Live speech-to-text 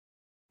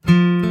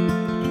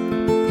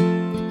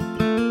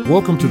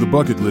Welcome to the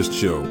Bucket List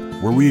Show,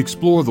 where we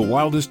explore the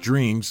wildest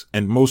dreams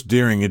and most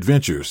daring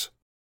adventures.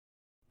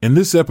 In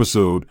this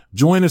episode,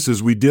 join us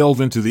as we delve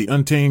into the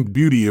untamed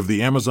beauty of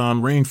the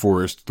Amazon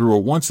rainforest through a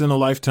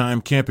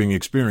once-in-a-lifetime camping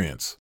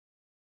experience.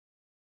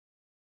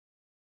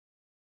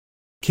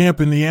 Camp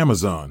in the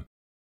Amazon.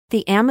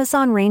 The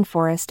Amazon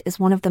rainforest is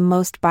one of the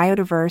most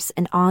biodiverse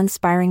and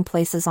awe-inspiring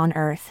places on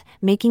Earth,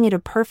 making it a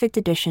perfect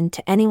addition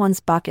to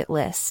anyone's bucket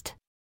list.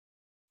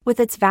 With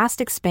its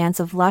vast expanse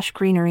of lush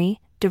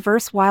greenery,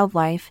 diverse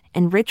wildlife,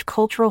 and rich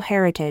cultural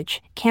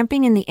heritage,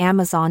 camping in the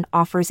Amazon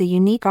offers a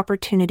unique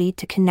opportunity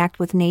to connect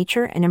with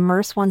nature and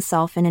immerse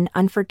oneself in an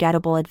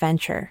unforgettable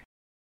adventure.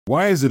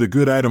 Why is it a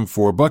good item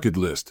for a bucket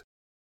list?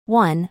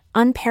 1.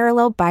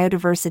 Unparalleled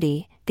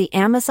biodiversity. The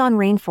Amazon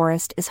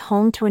rainforest is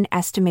home to an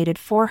estimated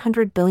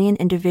 400 billion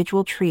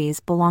individual trees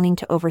belonging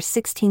to over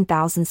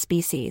 16,000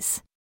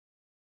 species.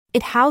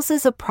 It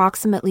houses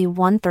approximately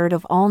one-third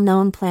of all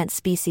known plant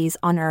species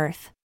on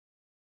Earth.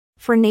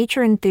 For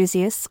nature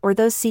enthusiasts or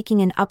those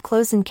seeking an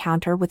up-close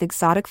encounter with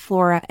exotic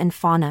flora and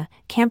fauna,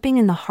 camping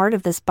in the heart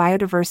of this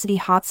biodiversity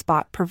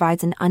hotspot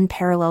provides an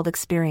unparalleled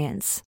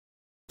experience.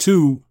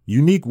 2.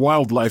 Unique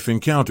wildlife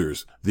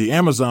encounters. The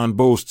Amazon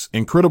boasts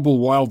incredible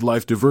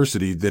wildlife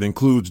diversity that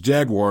includes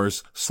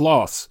jaguars,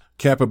 sloths,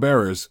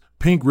 capybaras,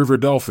 pink river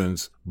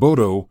dolphins,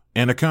 boto,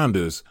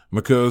 anacondas,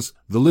 macaques,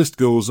 the list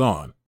goes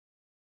on.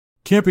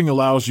 Camping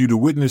allows you to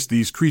witness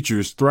these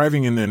creatures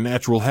thriving in their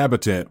natural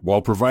habitat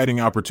while providing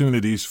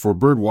opportunities for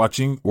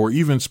birdwatching or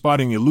even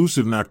spotting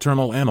elusive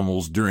nocturnal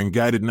animals during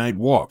guided night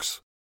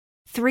walks.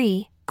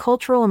 3.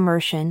 Cultural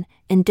immersion.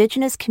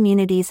 Indigenous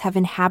communities have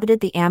inhabited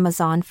the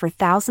Amazon for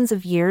thousands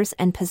of years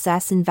and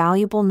possess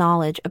invaluable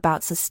knowledge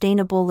about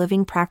sustainable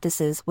living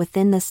practices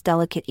within this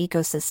delicate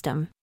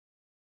ecosystem.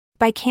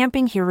 By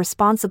camping here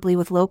responsibly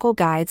with local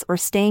guides or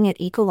staying at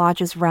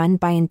eco-lodges run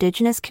by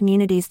indigenous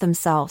communities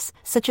themselves,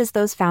 such as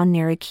those found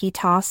near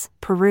Iquitos,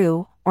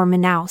 Peru, or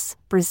Manaus,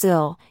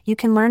 Brazil, you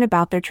can learn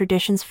about their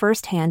traditions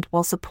firsthand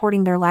while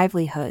supporting their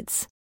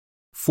livelihoods.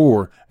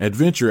 4.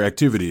 Adventure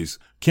activities.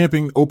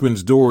 Camping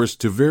opens doors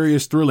to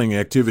various thrilling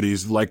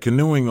activities like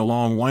canoeing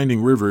along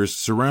winding rivers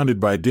surrounded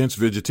by dense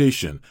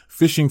vegetation,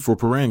 fishing for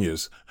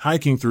piranhas,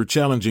 hiking through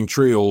challenging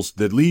trails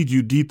that lead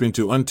you deep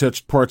into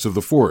untouched parts of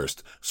the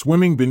forest,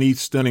 swimming beneath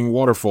stunning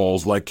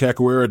waterfalls like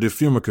Cachoeira de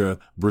Fumaca,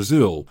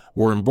 Brazil,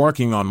 or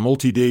embarking on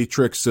multi-day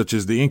treks such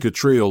as the Inca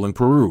Trail in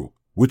Peru,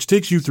 which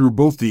takes you through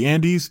both the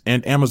Andes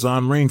and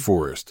Amazon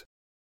rainforest.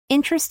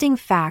 Interesting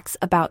facts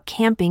about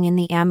camping in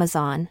the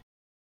Amazon.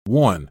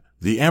 1.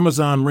 The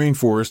Amazon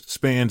rainforest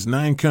spans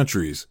 9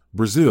 countries: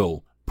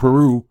 Brazil,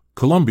 Peru,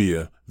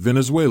 Colombia,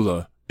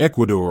 Venezuela,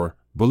 Ecuador,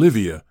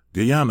 Bolivia,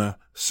 Guyana,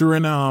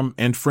 Suriname,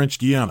 and French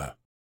Guiana.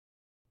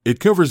 It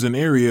covers an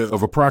area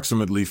of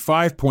approximately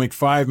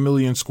 5.5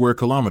 million square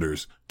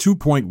kilometers,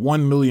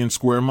 2.1 million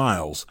square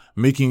miles,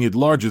 making it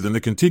larger than the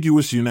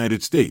contiguous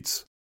United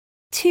States.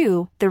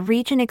 2. The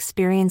region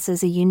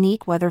experiences a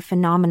unique weather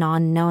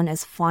phenomenon known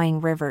as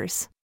flying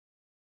rivers.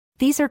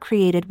 These are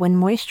created when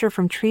moisture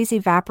from trees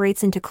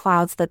evaporates into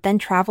clouds that then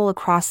travel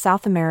across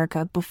South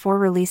America before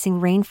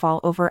releasing rainfall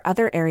over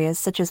other areas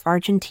such as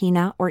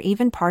Argentina or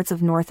even parts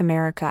of North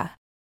America.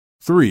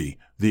 3.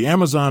 The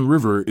Amazon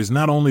River is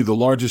not only the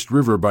largest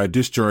river by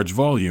discharge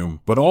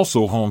volume, but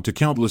also home to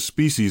countless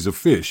species of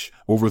fish.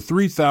 Over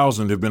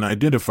 3,000 have been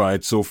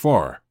identified so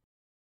far.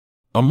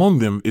 Among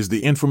them is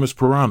the infamous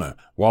piranha.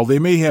 While they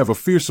may have a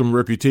fearsome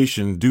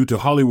reputation due to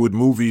Hollywood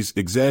movies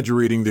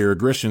exaggerating their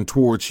aggression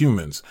towards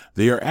humans,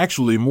 they are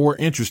actually more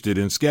interested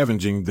in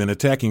scavenging than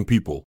attacking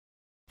people.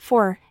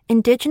 4.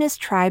 Indigenous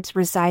tribes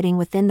residing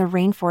within the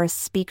rainforest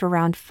speak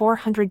around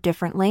 400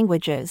 different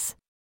languages.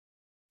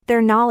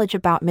 Their knowledge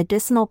about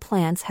medicinal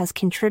plants has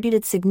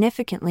contributed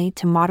significantly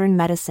to modern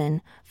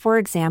medicine. For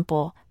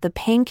example, the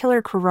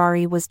painkiller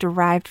curare was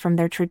derived from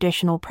their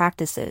traditional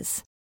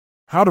practices.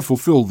 How to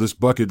fulfill this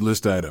bucket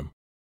list item.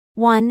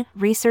 1.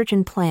 Research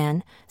and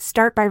plan.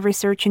 Start by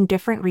researching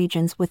different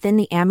regions within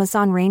the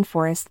Amazon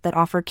rainforest that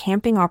offer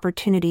camping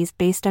opportunities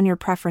based on your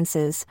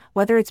preferences,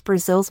 whether it's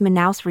Brazil's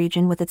Manaus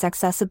region with its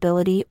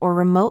accessibility or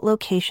remote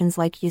locations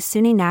like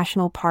Yasuni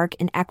National Park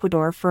in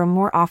Ecuador for a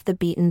more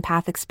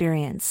off-the-beaten-path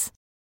experience.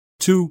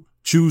 2.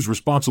 Choose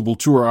responsible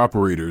tour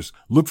operators.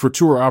 Look for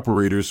tour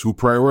operators who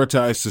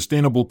prioritize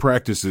sustainable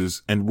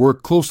practices and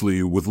work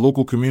closely with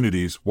local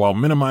communities while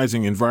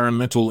minimizing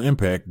environmental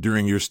impact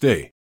during your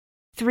stay.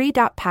 3.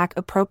 Pack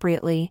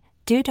appropriately.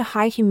 Due to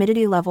high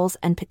humidity levels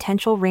and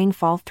potential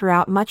rainfall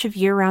throughout much of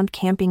year-round,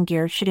 camping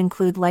gear should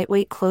include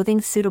lightweight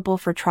clothing suitable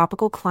for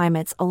tropical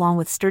climates along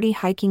with sturdy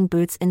hiking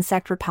boots,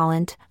 insect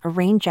repellent, a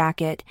rain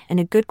jacket, and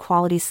a good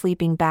quality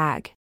sleeping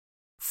bag.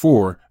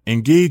 4.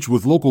 Engage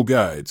with local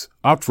guides.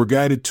 Opt for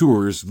guided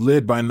tours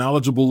led by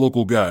knowledgeable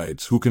local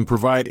guides who can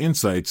provide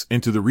insights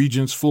into the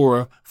region's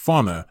flora,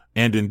 fauna,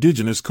 and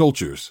indigenous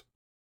cultures.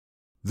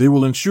 They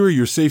will ensure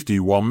your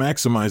safety while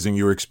maximizing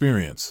your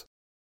experience.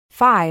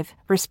 5.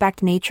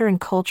 Respect nature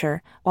and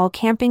culture. While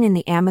camping in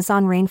the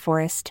Amazon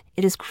rainforest,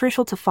 it is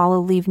crucial to follow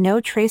leave no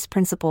trace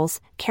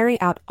principles,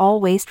 carry out all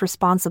waste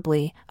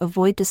responsibly,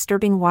 avoid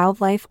disturbing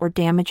wildlife or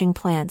damaging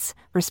plants,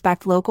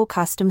 respect local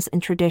customs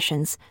and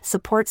traditions,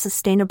 support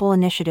sustainable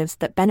initiatives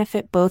that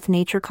benefit both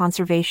nature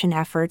conservation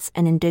efforts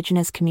and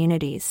indigenous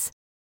communities.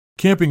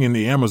 Camping in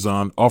the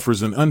Amazon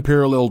offers an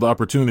unparalleled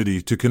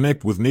opportunity to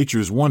connect with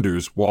nature's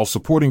wonders while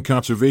supporting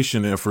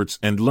conservation efforts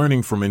and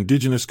learning from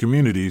indigenous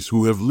communities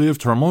who have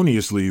lived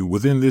harmoniously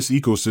within this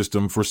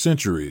ecosystem for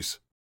centuries.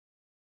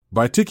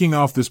 By ticking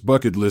off this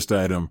bucket list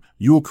item,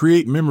 you will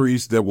create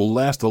memories that will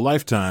last a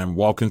lifetime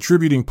while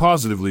contributing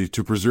positively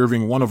to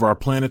preserving one of our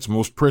planet's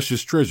most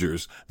precious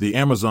treasures, the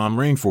Amazon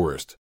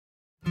rainforest.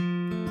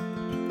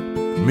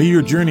 May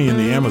your journey in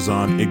the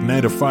Amazon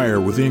ignite a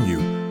fire within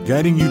you,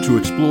 guiding you to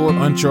explore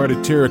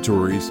uncharted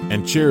territories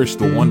and cherish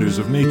the wonders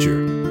of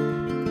nature.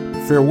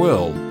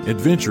 Farewell,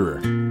 adventurer.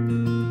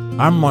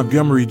 I'm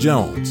Montgomery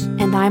Jones.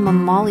 And I'm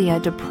Amalia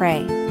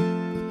Dupre.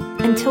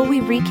 Until we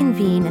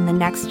reconvene in the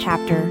next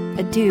chapter,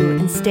 adieu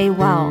and stay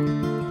well.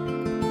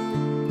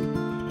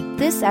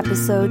 This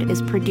episode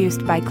is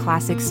produced by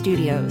Classic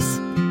Studios.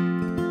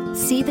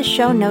 See the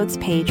show notes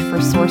page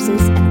for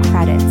sources and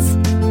credits.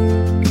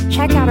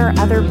 Check out our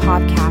other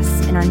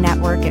podcasts in our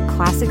network at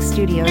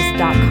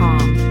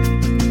classicstudios.com.